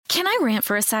Can I rant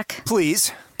for a sec?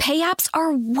 Please. Pay apps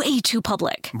are way too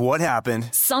public. What happened?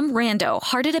 Some rando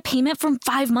hearted a payment from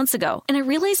 5 months ago, and I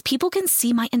realized people can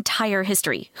see my entire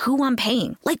history, who I'm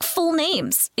paying, like full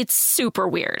names. It's super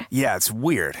weird. Yeah, it's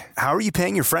weird. How are you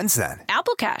paying your friends then?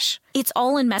 Apple Cash. It's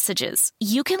all in messages.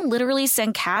 You can literally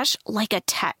send cash like a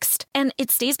text, and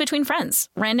it stays between friends.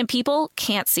 Random people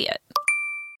can't see it.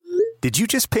 Did you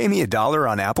just pay me $1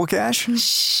 on Apple Cash?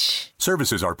 Shh.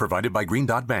 Services are provided by Green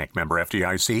Dot Bank, member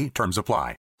FDIC. Terms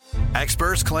apply.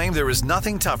 Experts claim there is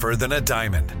nothing tougher than a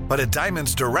diamond. But at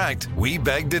Diamonds Direct, we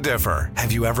beg to differ.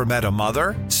 Have you ever met a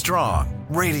mother? Strong,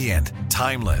 radiant,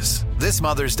 timeless. This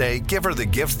Mother's Day, give her the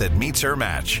gift that meets her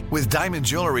match. With diamond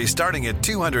jewelry starting at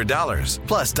 $200.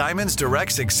 Plus Diamonds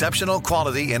Direct's exceptional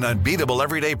quality and unbeatable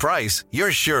everyday price,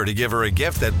 you're sure to give her a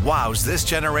gift that wows this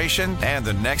generation and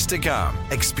the next to come.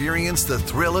 Experience the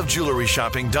thrill of jewelry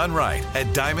shopping done right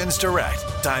at Diamonds Direct.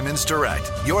 Diamonds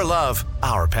Direct. Your love,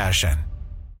 our passion.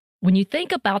 When you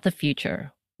think about the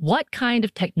future, what kind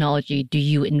of technology do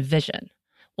you envision?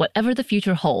 Whatever the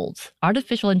future holds,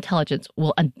 artificial intelligence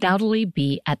will undoubtedly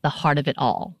be at the heart of it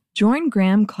all. Join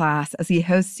Graham Class as he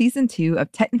hosts Season 2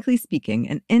 of Technically Speaking,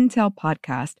 an Intel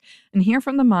podcast, and hear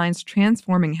from the minds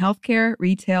transforming healthcare,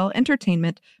 retail,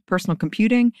 entertainment, personal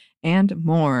computing, and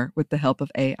more with the help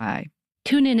of AI.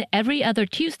 Tune in every other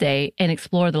Tuesday and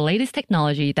explore the latest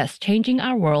technology that's changing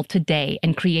our world today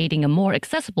and creating a more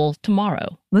accessible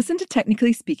tomorrow. Listen to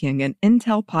Technically Speaking, an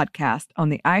Intel podcast on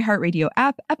the iHeartRadio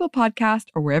app, Apple Podcast,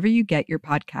 or wherever you get your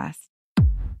podcasts.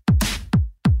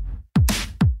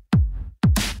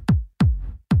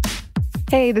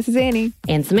 Hey, this is Annie.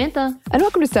 And Samantha. And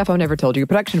welcome to Stuff I've Never Told You, a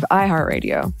production of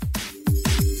iHeartRadio.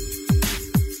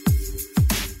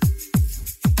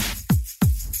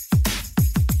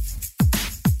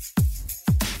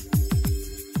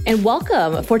 And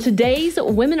welcome. For today's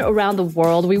Women Around the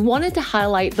World, we wanted to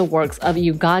highlight the works of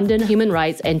Ugandan human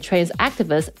rights and trans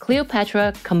activist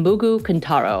Cleopatra Kambugu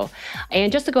Kintaro.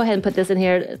 And just to go ahead and put this in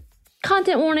here,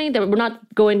 content warning that we're not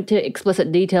going to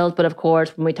explicit details, but of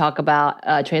course, when we talk about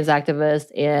trans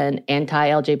activists in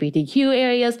anti-LGBTQ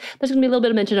areas, there's going to be a little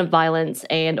bit of mention of violence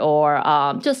and or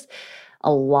just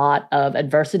a lot of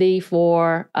adversity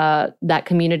for that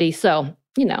community. So,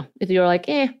 you know, if you're like,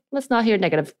 let's not hear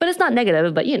negative, but it's not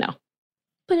negative, but, you know,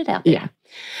 put it out there. Yeah.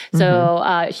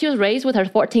 So she was raised with her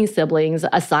 14 siblings,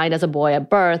 assigned as a boy at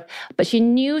birth, but she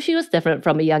knew she was different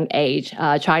from a young age.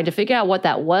 Trying to figure out what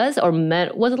that was or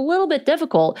meant was a little bit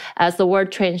difficult, as the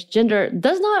word transgender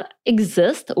does not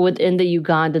exist within the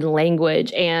Ugandan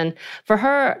language. And for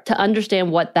her to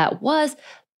understand what that was,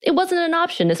 it wasn't an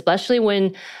option, especially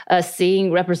when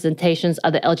seeing representations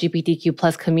of the LGBTQ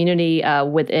plus community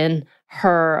within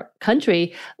her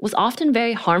country was often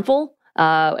very harmful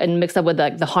and mixed up with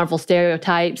the harmful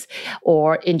stereotypes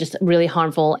or in just really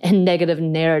harmful and negative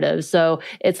narratives. So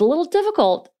it's a little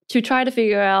difficult to try to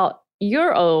figure out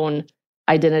your own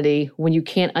identity when you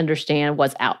can't understand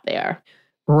what's out there.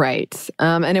 Right.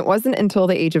 And it wasn't until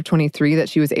the age of 23 that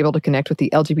she was able to connect with the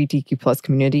LGBTQ plus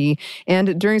community.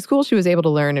 And during school, she was able to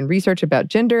learn and research about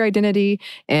gender identity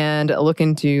and look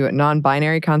into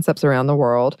non-binary concepts around the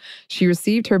world. She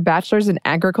received her bachelor's in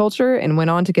agriculture and went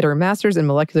on to get her master's in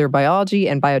molecular biology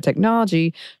and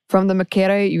biotechnology from the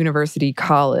Makerere University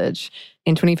College.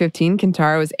 In 2015,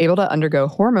 Kintaro was able to undergo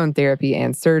hormone therapy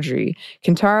and surgery.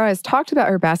 Kintaro has talked about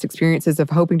her past experiences of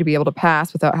hoping to be able to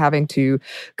pass without having to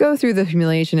go through the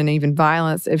humiliation and even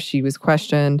violence if she was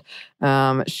questioned.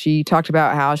 She talked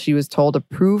about how she was told to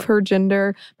prove her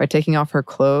gender by taking off her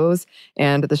clothes,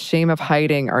 and the shame of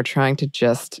hiding or trying to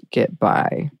just get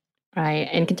by. Right.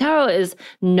 And Kintaro is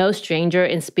no stranger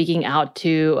in speaking out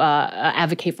to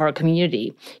advocate for her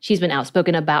community. She's been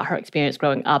outspoken about her experience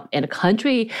growing up in a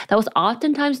country that was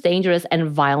oftentimes dangerous and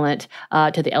violent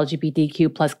to the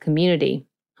LGBTQ plus community.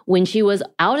 When she was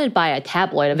outed by a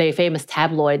tabloid, a very famous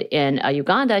tabloid in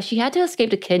Uganda, she had to escape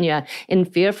to Kenya in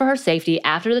fear for her safety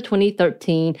after the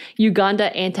 2013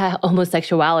 Uganda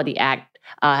Anti-Homosexuality Act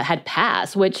had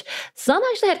passed, which some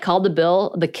actually had called the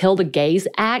bill the Kill the Gays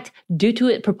Act due to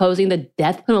it proposing the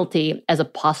death penalty as a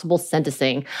possible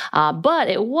sentencing. But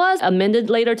it was amended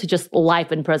later to just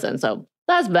life in prison. So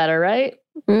that's better, right?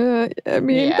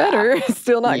 Better.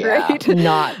 Still not great.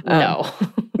 No.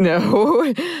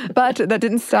 No. But that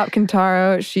didn't stop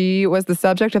Kintaro. She was the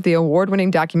subject of the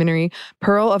award-winning documentary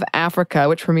Pearl of Africa,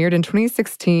 which premiered in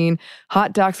 2016,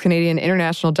 Hot Docs Canadian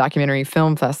International Documentary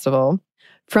Film Festival.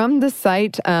 From the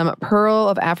site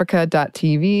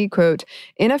pearlofafrica.tv, quote,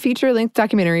 in a feature-length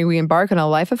documentary, we embark on a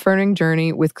life-affirming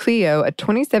journey with Cleo, a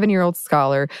 27-year-old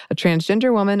scholar, a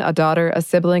transgender woman, a daughter, a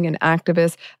sibling, an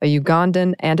activist, a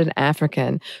Ugandan, and an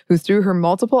African, who through her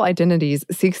multiple identities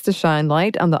seeks to shine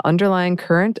light on the underlying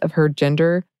current of her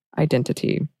gender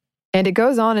identity. And it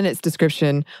goes on in its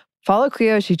description, follow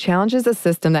Cleo as she challenges a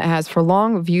system that has for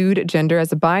long viewed gender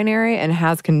as a binary and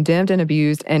has condemned and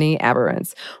abused any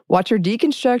aberrants. Watch her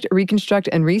deconstruct, reconstruct,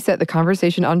 and reset the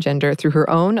conversation on gender through her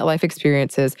own life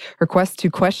experiences, her quest to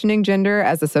questioning gender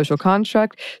as a social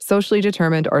construct, socially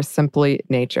determined, or simply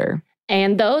nature.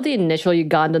 And though the initial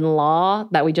Ugandan law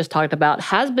that we just talked about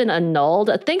has been annulled,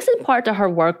 thanks in part to her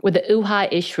work with the Uha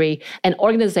Ishri, an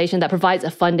organization that provides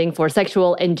funding for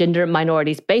sexual and gender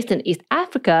minorities based in East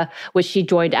Africa, which she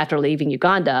joined after leaving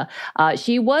Uganda,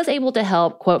 she was able to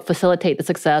help, quote, facilitate the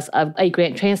success of a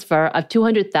grant transfer of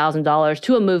 $200,000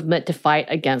 to a movement to fight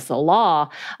against the law.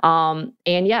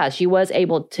 She was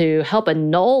able to help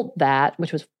annul that,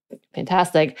 which was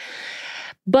fantastic.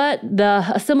 But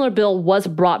a similar bill was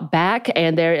brought back,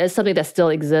 and there is something that still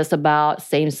exists about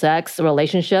same-sex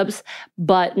relationships,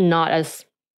 but not as,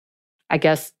 I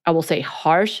guess I will say,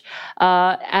 harsh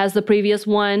as the previous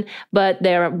one. But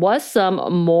there was some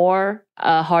more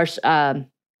harsh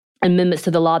amendments to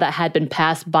the law that had been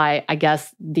passed by, I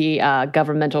guess, the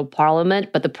governmental parliament,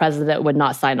 but the president would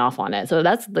not sign off on it. So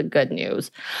that's the good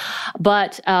news.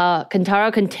 But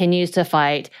Kintaro continues to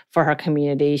fight for her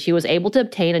community. She was able to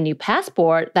obtain a new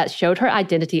passport that showed her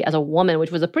identity as a woman,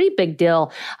 which was a pretty big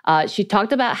deal. She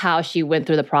talked about how she went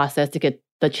through the process to get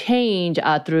the change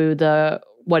through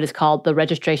what is called the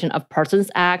Registration of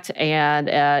Persons Act, and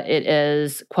it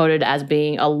is quoted as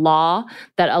being a law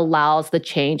that allows the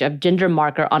change of gender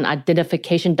marker on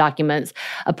identification documents.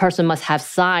 A person must have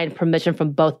signed permission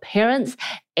from both parents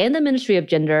and the Ministry of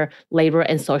Gender, Labor,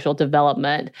 and Social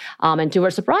Development. And to her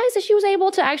surprise, she was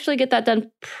able to actually get that done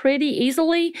pretty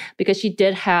easily because she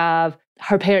did have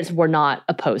her parents were not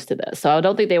opposed to this. So I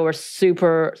don't think they were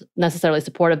super necessarily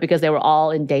supportive because they were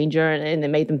all in danger and it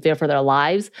made them fear for their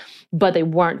lives, but they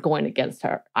weren't going against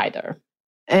her either.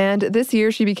 And this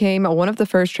year, she became one of the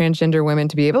first transgender women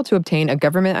to be able to obtain a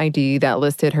government ID that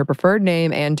listed her preferred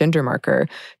name and gender marker.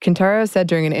 Kintaro said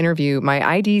during an interview, "My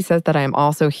ID says that I am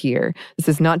also here. This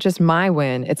is not just my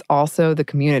win, it's also the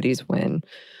community's win."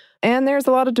 And there's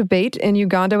a lot of debate in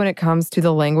Uganda when it comes to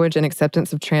the language and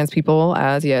acceptance of trans people,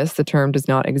 as yes, the term does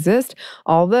not exist,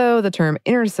 although the term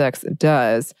intersex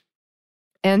does.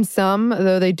 And some,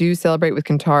 though they do celebrate with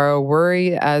Kintaro,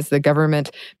 worry as the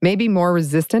government may be more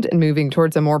resistant in moving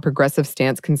towards a more progressive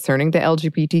stance concerning the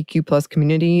LGBTQ plus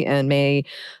community and may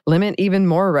limit even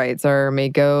more rights or may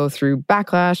go through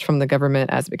backlash from the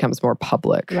government as it becomes more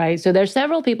public. Right. So there's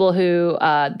several people who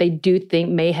they do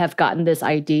think may have gotten this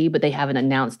ID, but they haven't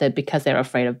announced it because they're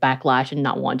afraid of backlash and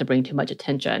not want to bring too much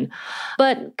attention.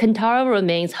 But Kintaro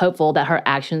remains hopeful that her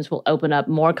actions will open up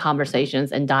more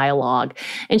conversations and dialogue.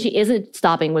 And she isn't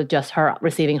stopping with just her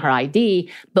receiving her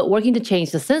ID, but working to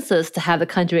change the census to have the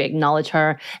country acknowledge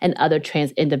her and other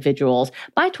trans individuals.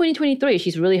 By 2023,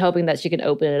 she's really hoping that she can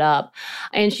open it up.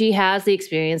 And she has the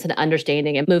experience and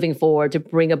understanding and moving forward to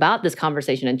bring about this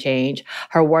conversation and change.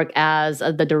 Her work as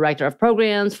the director of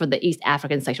programs for the East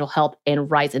African Sexual Health and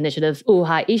Rights Initiative,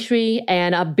 Uha Ishri,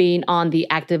 and being on the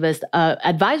activist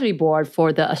advisory board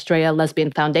for the Australia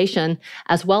Lesbian Foundation,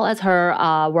 as well as her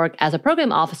work as a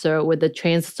program officer with the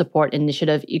Trans Support Initiative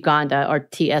Uganda, or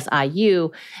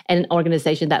TSIU, and an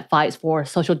organization that fights for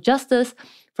social justice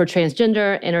for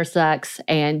transgender, intersex,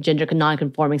 and gender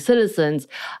non-conforming citizens,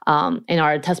 and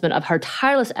are a testament of her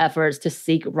tireless efforts to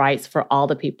seek rights for all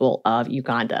the people of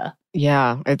Uganda.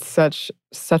 Yeah, it's such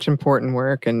important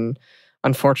work and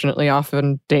unfortunately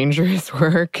often dangerous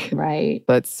work. Right.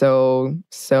 But so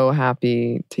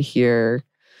happy to hear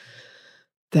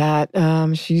that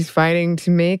she's fighting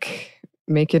to make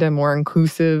it a more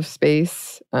inclusive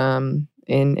space in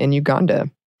Uganda.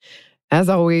 As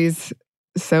always,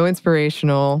 so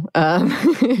inspirational.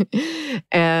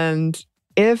 And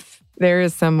if there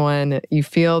is someone you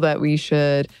feel that we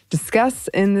should discuss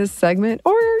in this segment,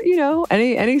 or,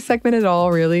 any segment at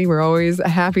all, really, we're always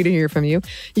happy to hear from you.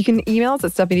 You can email us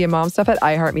at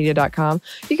stuffmediamomstuff@iheartmedia.com.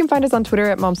 You can find us on Twitter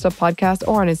at momstuffpodcast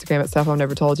or on Instagram at Stuff I've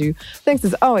Never Told You. Thanks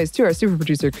as always to our super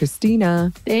producer,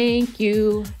 Christina. Thank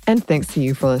you. And thanks to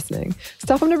you for listening.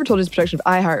 Stuff I've Never Told You is a production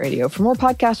of iHeartRadio. For more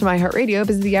podcasts from iHeartRadio,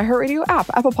 visit the iHeartRadio app,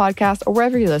 Apple Podcasts, or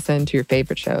wherever you listen to your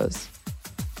favorite shows.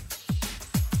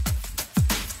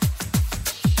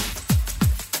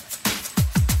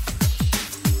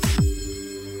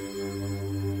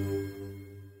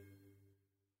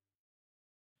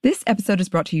 This episode is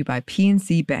brought to you by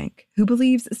PNC Bank, who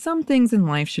believes some things in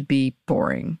life should be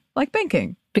boring, like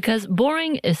banking. Because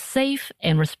boring is safe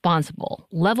and responsible,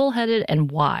 level-headed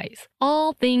and wise.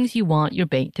 All things you want your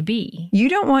bank to be. You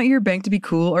don't want your bank to be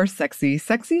cool or sexy.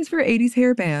 Sexy is for 80s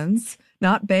hair bands,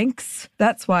 not banks.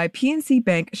 That's why PNC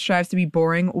Bank strives to be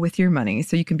boring with your money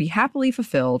so you can be happily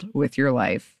fulfilled with your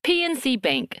life. PNC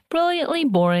Bank, brilliantly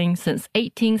boring since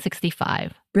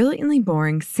 1865. Brilliantly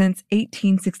Boring Since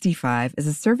 1865 is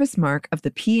a service mark of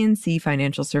the PNC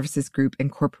Financial Services Group,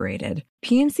 Incorporated.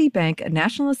 PNC Bank, a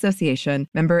National Association,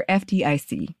 member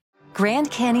FDIC.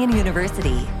 Grand Canyon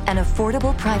University, an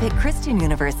affordable private Christian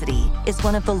university, is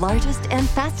one of the largest and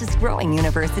fastest growing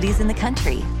universities in the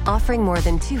country, offering more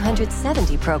than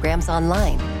 270 programs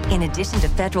online. In addition to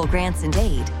federal grants and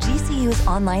aid, GCU's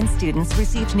online students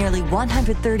received nearly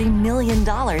 $130 million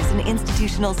in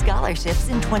institutional scholarships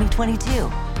in 2022.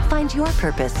 Find your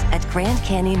purpose at Grand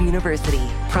Canyon University.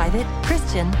 Private,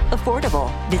 Christian,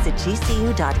 affordable. Visit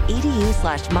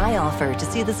gcu.edu/myoffer to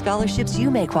see the scholarships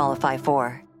you may qualify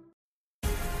for.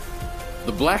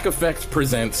 The Black Effect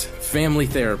presents Family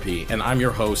Therapy, and I'm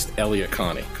your host, Elliot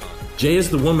Connie. Jay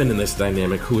is the woman in this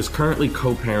dynamic who is currently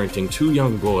co-parenting 2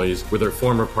 young boys with her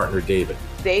former partner, David.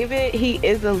 David, he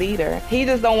is a leader. He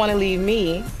just don't want to leave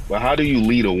me. But how do you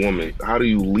lead a woman? How do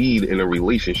you lead in a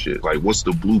relationship? Like, what's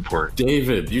the blueprint?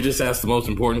 David, you just asked the most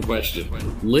important question.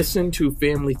 Listen to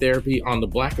Family Therapy on the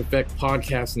Black Effect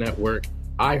Podcast Network,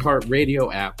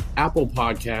 iHeartRadio app, Apple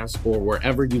Podcasts, or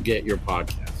wherever you get your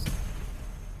podcasts.